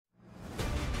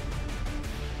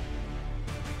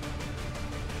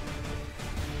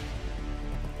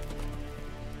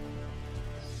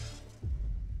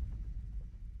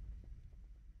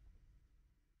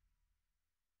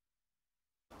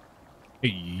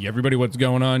Hey everybody, what's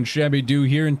going on? ShabbyDoo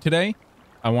here, and today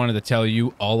I wanted to tell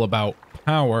you all about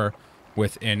power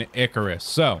within Icarus.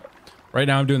 So, right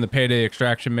now I'm doing the payday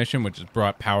extraction mission, which has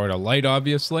brought power to light,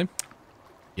 obviously.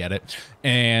 Get it?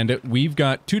 And we've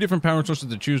got two different power sources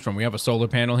to choose from. We have a solar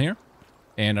panel here,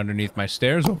 and underneath my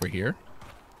stairs over here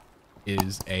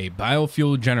is a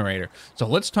biofuel generator. So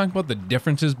let's talk about the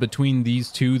differences between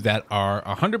these two that are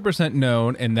 100%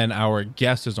 known, and then our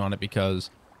guesses on it, because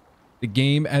the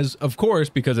game, as of course,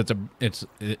 because it's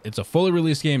a fully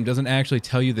released game, doesn't actually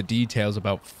tell you the details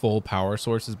about full power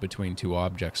sources between two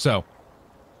objects. So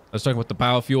let's talk about the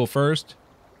biofuel first,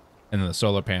 and then the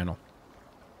solar panel.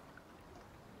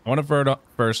 I want to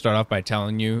first start off by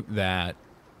telling you that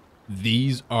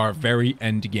these are very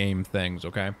end game things,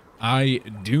 okay? I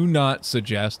do not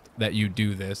suggest that you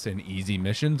do this in easy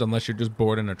missions unless you're just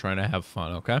bored and are trying to have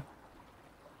fun, okay?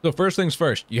 So first things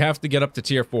first, you have to get up to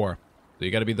tier 4. So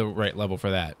you got to be the right level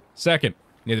for that. Second,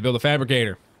 you need to build a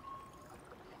fabricator.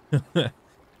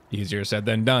 Easier said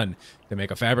than done. To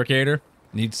make a fabricator,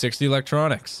 you need 60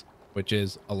 electronics, which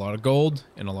is a lot of gold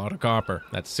and a lot of copper.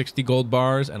 That's 60 gold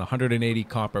bars and 180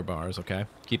 copper bars, okay?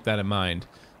 Keep that in mind.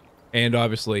 And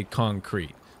obviously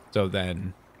concrete. So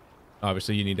then,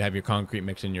 obviously you need to have your concrete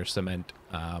mixed in your cement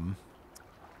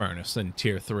furnace in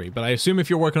tier 3. But I assume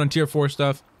if you're working on tier 4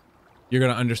 stuff, you're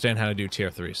going to understand how to do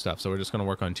tier 3 stuff. So we're just going to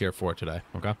work on tier 4 today,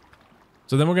 okay?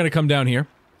 So then we're going to come down here,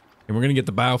 and we're going to get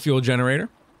the biofuel generator.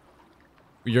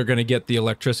 You're going to get the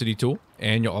electricity tool,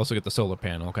 and you'll also get the solar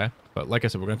panel, okay? But like I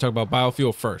said, we're going to talk about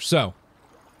biofuel first. So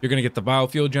you're going to get the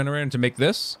biofuel generator, and to make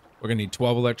this, we're going to need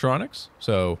 12 electronics.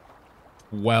 So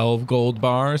 12 gold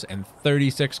bars and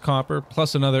 36 copper,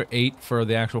 plus another 8 for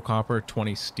the actual copper,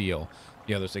 20 steel.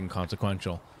 The other's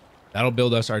inconsequential. That'll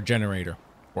build us our generator.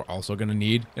 We're also going to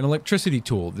need an electricity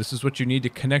tool. This is what you need to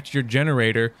connect your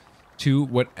generator to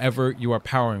whatever you are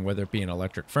powering, whether it be an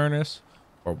electric furnace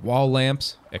or wall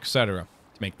lamps, etc.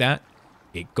 To make that,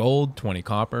 8 gold, 20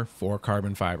 copper, 4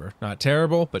 carbon fiber. Not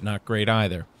terrible, but not great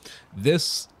either.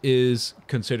 This is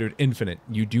considered infinite.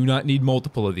 You do not need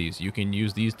multiple of these. You can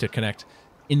use these to connect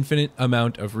infinite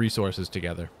amount of resources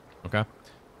together, okay?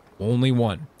 Only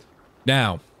one.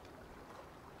 Now,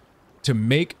 to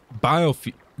make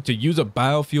biofuel, to use a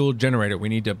biofuel generator, we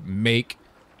need to make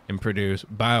and produce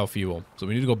biofuel. So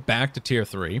we need to go back to tier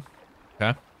 3,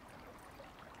 okay?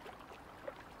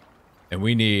 And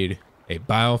we need a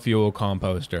biofuel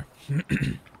composter.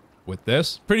 With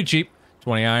this, pretty cheap.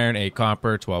 20 iron, 8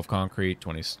 copper, 12 concrete,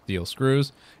 20 steel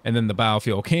screws. And then the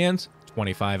biofuel cans,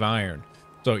 25 iron.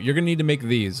 So you're going to need to make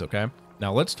these, okay?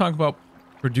 Now let's talk about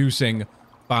producing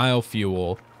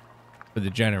biofuel for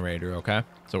the generator, okay?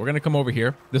 So we're going to come over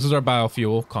here. This is our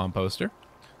biofuel composter.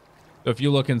 So if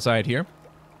you look inside here,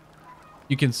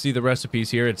 you can see the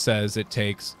recipes here. It says it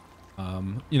takes,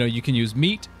 you know, you can use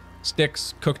meat,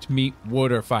 sticks, cooked meat,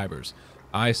 wood, or fibers.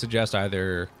 I suggest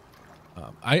either,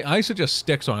 I suggest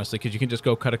sticks, honestly, because you can just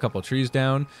go cut a couple trees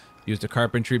down, use the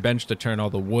carpentry bench to turn all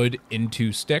the wood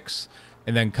into sticks,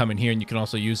 and then come in here, and you can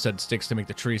also use said sticks to make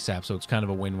the tree sap, so it's kind of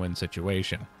a win-win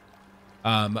situation.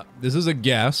 This is a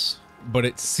guess, but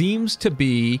it seems to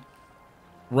be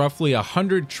roughly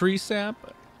 100 tree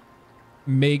sap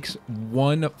makes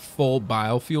 1 full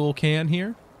biofuel can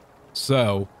here.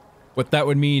 So what that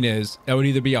would mean is that would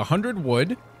either be 100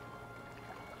 wood,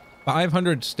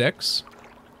 500 sticks,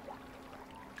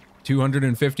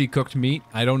 250 cooked meat.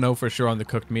 I don't know for sure on the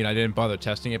cooked meat. I didn't bother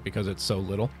testing it because it's so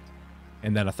little.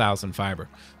 And then 1,000 fiber.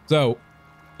 So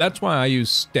that's why I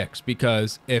use sticks,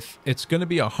 because if it's going to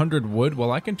be 100 wood,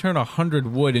 well, I can turn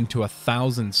 100 wood into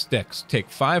 1,000 sticks.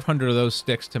 Take 500 of those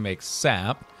sticks to make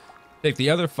sap. Take the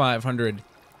other 500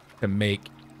 to make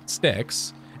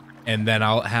sticks. And then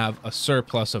I'll have a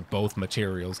surplus of both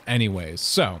materials anyways.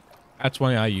 So that's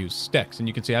why I use sticks. And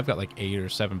you can see I've got like 8 or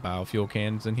 7 biofuel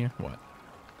cans in here. What?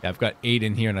 Yeah, I've got 8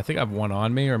 in here, and I think I have 1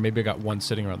 on me, or maybe I got 1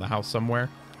 sitting around the house somewhere.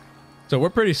 So we're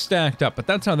pretty stacked up, but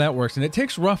that's how that works. And it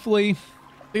takes roughly, I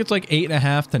think it's like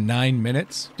 8.5 to 9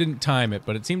 minutes. Didn't time it,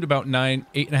 but it seemed about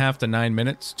 8.5 to 9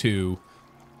 minutes to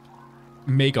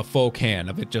make a full can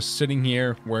of it just sitting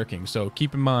here working. So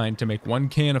keep in mind, to make 1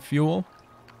 can of fuel,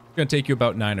 it's going to take you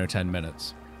about 9 or 10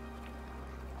 minutes.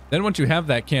 Then once you have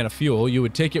that can of fuel, you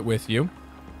would take it with you,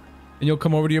 and you'll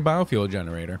come over to your biofuel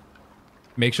generator.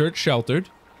 Make sure it's sheltered.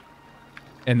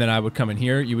 And then I would come in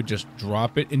here, you would just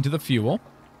drop it into the fuel,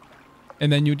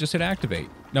 and then you would just hit activate.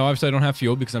 Now, obviously, I don't have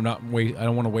fuel because I don't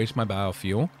want to waste my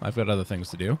biofuel. I've got other things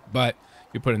to do. But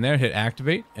you put in there, hit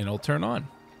activate, and it'll turn on.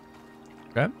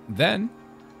 Okay? Then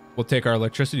we'll take our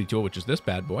electricity tool, which is this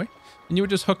bad boy, and you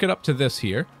would just hook it up to this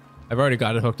here. I've already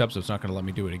got it hooked up, so it's not going to let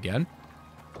me do it again.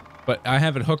 but I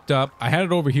have it hooked up. I had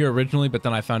it over here originally, but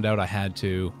then I found out I had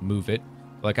to move it.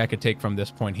 Like I could take from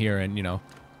this point here and, you know,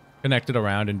 connect it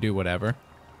around and do whatever.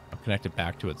 I'll connect it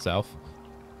back to itself.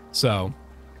 So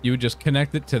you would just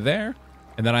connect it to there,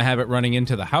 and then I have it running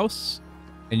into the house,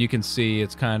 and you can see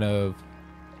it's kind of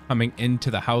coming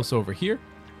into the house over here,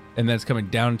 and then it's coming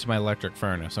down into my electric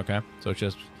furnace. Okay, so it's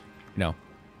just, you know,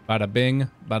 bada bing,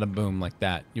 bada boom, like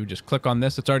that. You would just click on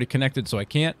this. It's already connected, so I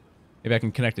can't. Maybe I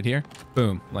can connect it here.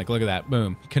 Boom, like look at that.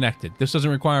 Boom, connected. This doesn't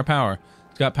require power.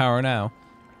 It's got power now.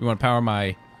 You want to power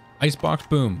my icebox?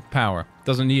 Boom, power.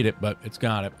 Doesn't need it, but it's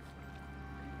got it.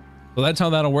 So that's how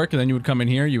that'll work, and then you would come in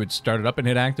here, you would start it up and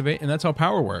hit activate, and that's how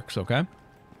power works, okay?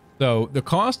 So the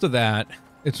cost of that,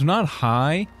 it's not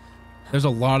high. There's a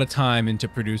lot of time into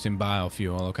producing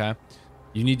biofuel, okay?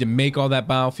 You need to make all that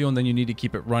biofuel, and then you need to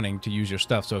keep it running to use your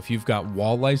stuff. So if you've got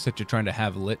wall lights that you're trying to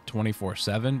have lit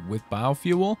 24/7 with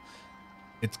biofuel,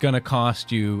 it's going to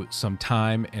cost you some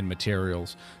time and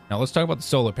materials. Now let's talk about the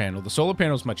solar panel. The solar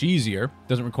panel is much easier.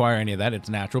 Doesn't require any of that. It's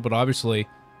natural, but obviously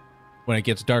when it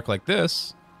gets dark like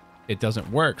this, it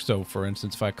doesn't work. So for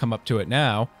instance, if I come up to it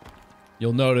now,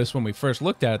 you'll notice when we first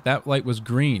looked at it, that light was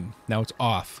green. Now it's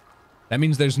off. That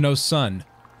means there's no sun.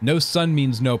 No sun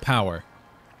means no power.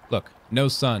 Look, no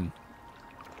sun.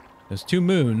 There's 2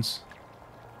 moons,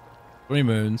 3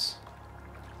 moons,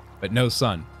 but no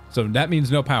sun. So that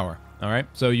means no power. All right.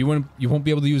 So you won't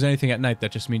be able to use anything at night.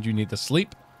 That just means you need to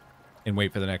sleep and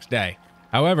wait for the next day.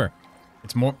 However,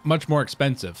 it's much more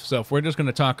expensive. So if we're just going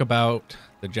to talk about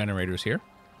the generators here,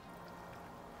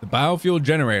 the biofuel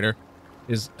generator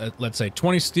is, let's say,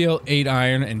 20 steel, 8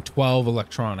 iron, and 12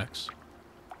 electronics.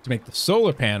 To make the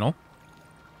solar panel,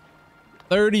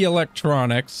 30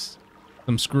 electronics,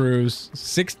 some screws,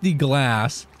 60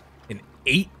 glass, and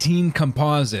 18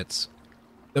 composites.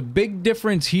 The big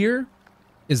difference here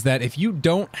is that if you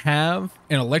don't have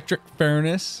an electric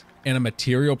furnace and a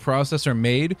material processor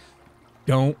made,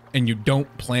 and you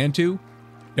don't plan to,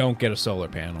 don't get a solar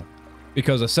panel.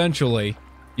 Because essentially,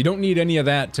 you don't need any of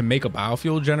that to make a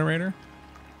biofuel generator.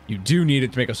 You do need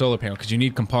it to make a solar panel because you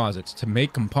need composites. To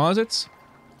make composites,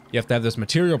 you have to have this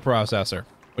material processor,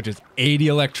 which is 80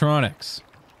 electronics.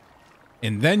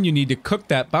 And then you need to cook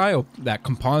that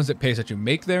composite paste that you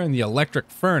make there in the electric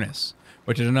furnace,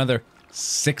 which is another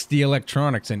 60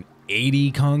 electronics and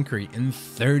 80 concrete and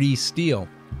 30 steel.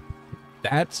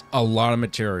 That's a lot of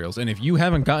materials. And if you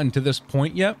haven't gotten to this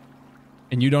point yet,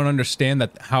 and you don't understand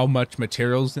that how much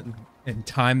materials and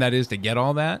time that is to get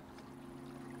all that,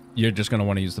 you're just going to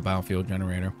want to use the biofuel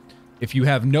generator. If you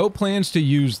have no plans to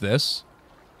use this,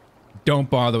 don't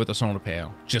bother with the solar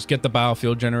panel. Just get the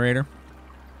biofuel generator.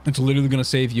 It's literally going to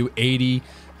save you 80,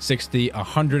 60,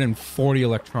 140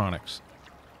 electronics,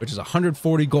 which is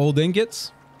 140 gold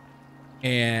ingots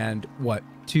and what,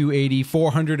 280,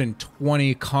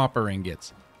 420 copper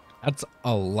ingots. That's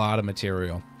a lot of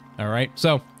material. All right.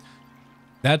 So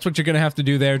that's what you're going to have to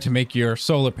do there to make your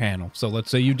solar panel. So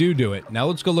let's say you do it. Now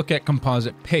let's go look at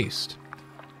composite paste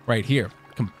right here.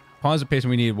 Composite paste,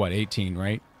 we need what, 18,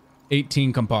 right?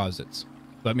 18 composites.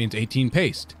 That means 18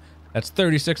 paste. That's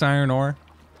 36 iron ore,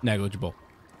 negligible.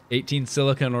 18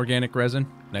 silica and organic resin,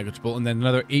 negligible. And then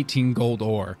another 18 gold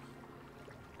ore.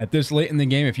 At this late in the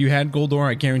game, if you had gold ore,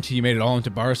 I guarantee you made it all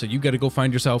into bars. So you got to go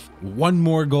find yourself one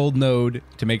more gold node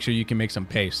to make sure you can make some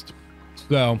paste.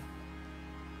 So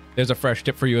there's a fresh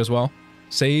tip for you as well.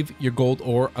 Save your gold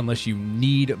ore unless you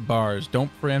need bars. Don't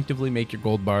preemptively make your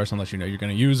gold bars unless you know you're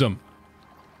going to use them.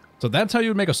 So that's how you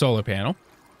would make a solar panel.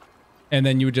 And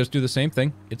then you would just do the same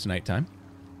thing. It's nighttime.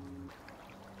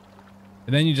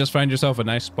 And then you just find yourself a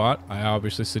nice spot. I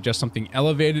obviously suggest something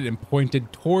elevated and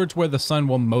pointed towards where the sun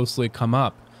will mostly come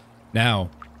up. Now,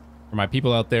 for my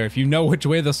people out there, if you know which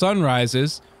way the sun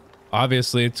rises,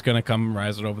 obviously it's going to come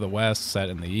rising over the west, set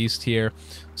in the east here.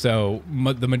 So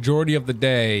the majority of the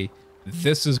day,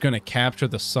 this is going to capture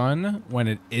the sun when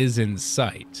it is in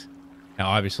sight. Now,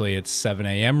 obviously it's 7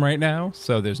 a.m. right now,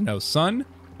 so there's no sun,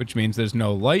 which means there's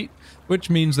no light, which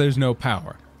means there's no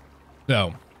power.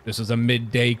 So this is a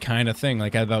midday kind of thing.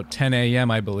 Like at about 10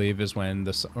 a.m., I believe, is when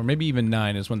the sun, or maybe even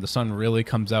 9, is when the sun really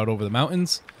comes out over the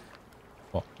mountains.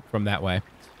 Well, from that way.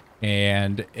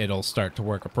 And it'll start to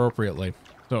work appropriately.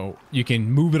 So you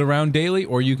can move it around daily,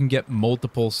 or you can get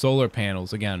multiple solar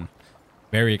panels. Again,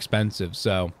 very expensive.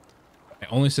 So I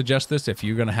only suggest this if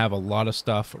you're going to have a lot of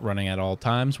stuff running at all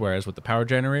times, whereas with the power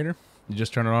generator, you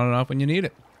just turn it on and off when you need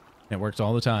it. It works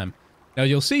all the time. Now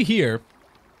you'll see here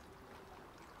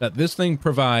that this thing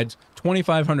provides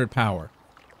 2,500 power.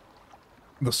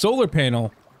 The solar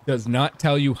panel does not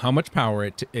tell you how much power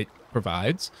it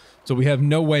provides, so we have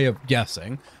no way of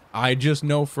guessing. I just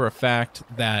know for a fact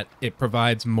that it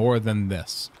provides more than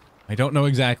this. I don't know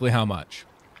exactly how much.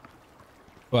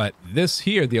 But this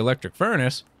here, the electric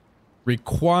furnace,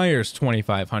 requires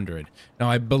 2,500. Now,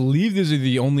 I believe these are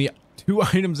the only 2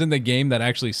 items in the game that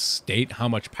actually state how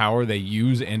much power they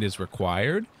use and is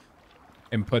required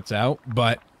and puts out,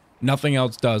 but nothing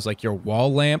else does. Like your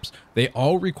wall lamps, they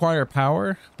all require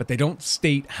power, but they don't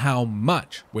state how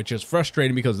much, which is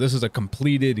frustrating because this is a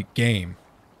completed game.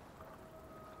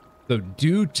 So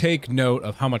do take note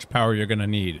of how much power you're going to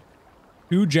need.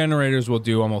 2 generators will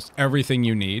do almost everything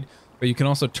you need, but you can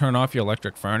also turn off your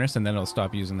electric furnace and then it'll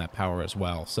stop using that power as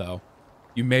well. So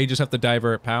you may just have to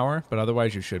divert power, but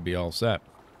otherwise you should be all set.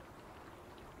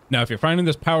 Now, if you're finding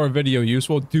this power video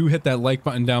useful, do hit that like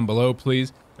button down below,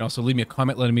 please. And also leave me a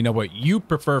comment letting me know what you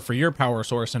prefer for your power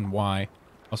source and why.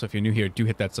 Also, if you're new here, do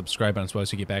hit that subscribe button as well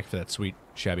so you get back for that sweet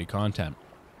shabby content.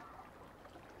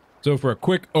 So for a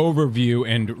quick overview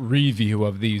and review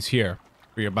of these here.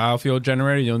 For your biofuel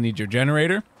generator, you'll need your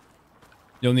generator.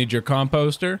 You'll need your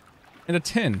composter and a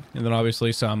tin. And then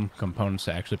obviously some components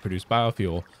to actually produce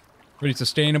biofuel. Pretty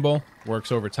sustainable,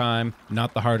 works over time,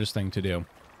 not the hardest thing to do.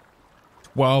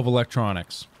 12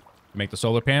 electronics. To make the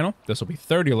solar panel, this will be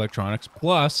 30 electronics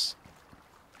plus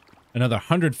another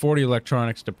 140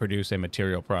 electronics to produce a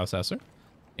material processor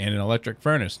and an electric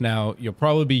furnace. Now, you'll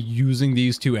probably be using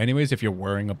these 2 anyways if you're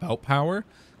worrying about power.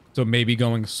 So maybe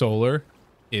going solar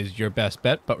is your best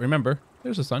bet. But remember,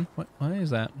 there's the sun. Why is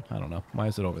that? I don't know. Why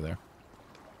is it over there?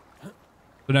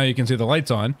 So now you can see the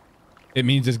lights on. It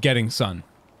means it's getting sun.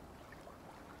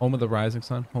 Home of the rising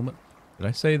sun. Home of... Did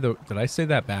I say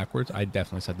that backwards? I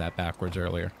definitely said that backwards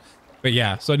earlier. But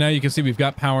yeah, so now you can see we've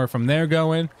got power from there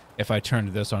going. If I turned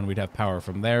this on, we'd have power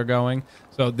from there going.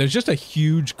 So there's just a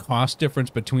huge cost difference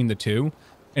between the 2.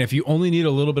 And if you only need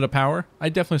a little bit of power, I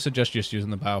definitely suggest just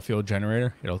using the biofuel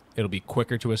generator. It'll be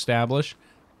quicker to establish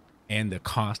and the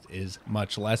cost is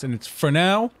much less. And it's, for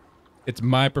now, it's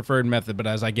my preferred method. But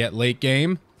as I get late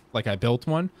game, like I built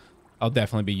one, I'll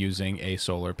definitely be using a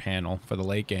solar panel for the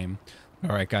late game.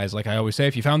 All right, guys, like I always say,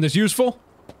 if you found this useful,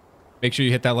 make sure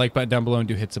you hit that like button down below and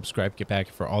do hit subscribe. Get back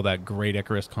for all that great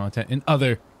Icarus content and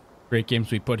other great games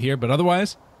we put here. But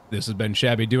otherwise, this has been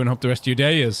ShabbyDoo, and hope the rest of your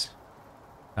day is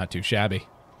not too shabby.